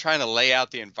 just trying to lay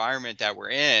out the environment that we're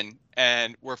in,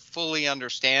 and we're fully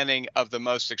understanding of the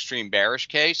most extreme bearish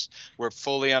case. We're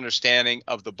fully understanding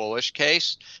of the bullish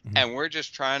case, and we're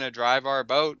just trying to drive our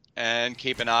boat and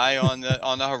keep an eye on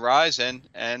the horizon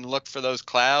and look for those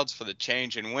clouds, for the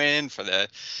change in wind, for the,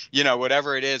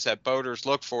 whatever it is that boaters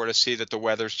look for to see that the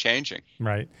weather's changing.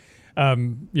 Right.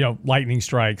 Lightning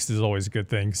strikes is always a good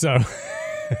thing. So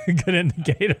good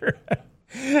indicator.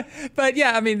 But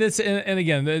yeah, I mean, this, and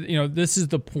again, this is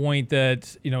the point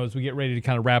that, as we get ready to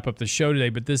kind of wrap up the show today,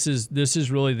 but this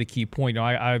is really the key point.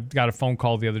 I got a phone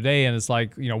call the other day, and it's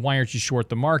like, why aren't you short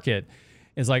the market?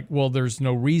 It's like, well, there's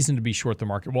no reason to be short the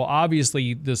market. Well,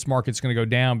 obviously this market's going to go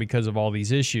down because of all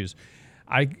these issues.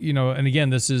 And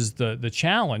again, this is the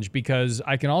challenge, because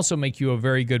I can also make you a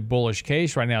very good bullish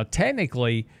case right now.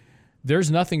 Technically, there's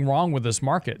nothing wrong with this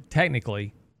market.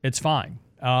 Technically, it's fine.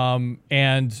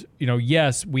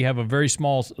 Yes, we have a very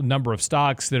small number of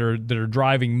stocks that are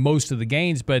driving most of the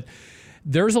gains, but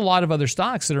there's a lot of other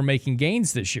stocks that are making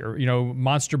gains this year.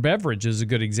 Monster Beverage is a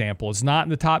good example. It's not in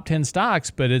the top 10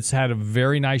 stocks, but it's had a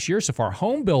very nice year so far.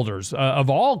 Home builders, of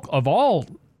all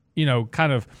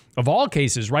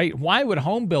cases, right? Why would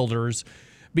home builders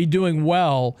be doing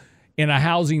well in a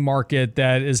housing market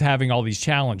that is having all these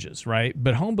challenges, right?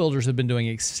 But home builders have been doing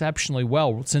exceptionally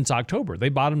well since October. They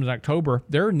bottomed in October.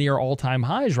 They're near all-time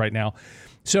highs right now.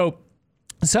 So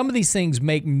some of these things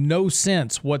make no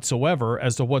sense whatsoever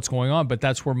as to what's going on, but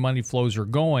that's where money flows are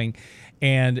going,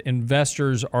 and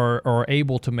investors are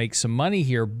able to make some money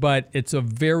here. But it's a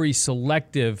very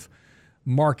selective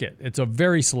market. It's a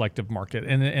very selective market,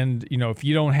 and you know, if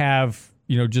you don't have,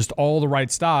 you know, just all the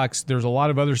right stocks, there's a lot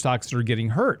of other stocks that are getting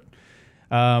hurt.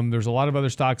 There's a lot of other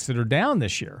stocks that are down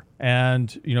this year,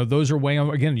 and you know, those are weighing on.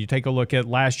 Again, you take a look at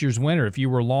last year's winter. If you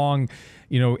were long,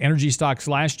 you know, energy stocks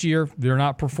last year, they're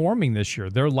not performing this year.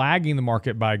 They're lagging the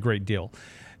market by a great deal.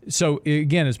 So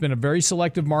again, it's been a very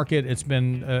selective market. It's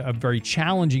been a very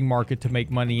challenging market to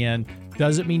make money in.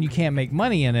 Doesn't mean you can't make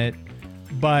money in it,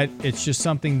 but it's just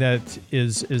something that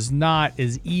is not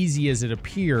as easy as it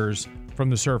appears from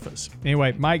the surface.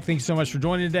 Anyway, Mike, thanks so much for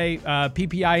joining today.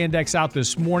 PPI index out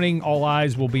this morning. All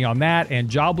eyes will be on that, and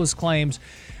jobless claims.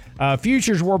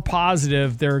 Futures were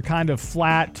positive. They're kind of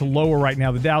flat to lower right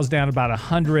now. The Dow's down about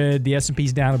 100. The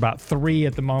S&P's down about 3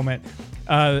 at the moment.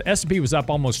 S&P was up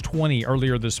almost 20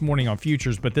 earlier this morning on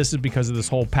futures, but this is because of this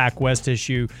whole PacWest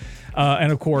issue.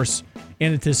 And of course,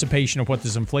 in anticipation of what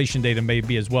this inflation data may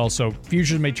be as well. So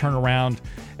futures may turn around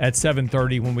at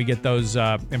 7:30 when we get those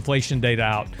inflation data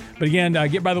out. But again,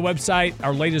 get by the website.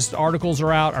 Our latest articles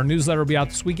are out. Our newsletter will be out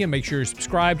this weekend. Make sure you're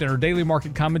subscribed. And our daily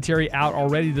market commentary out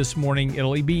already this morning.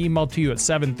 It'll be emailed to you at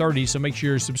 7:30. So make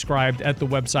sure you're subscribed at the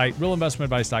website,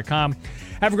 realinvestmentadvice.com.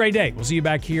 Have a great day. We'll see you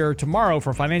back here tomorrow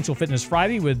for Financial Fitness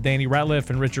Friday with Danny Ratliff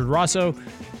and Richard Rosso.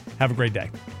 Have a great day.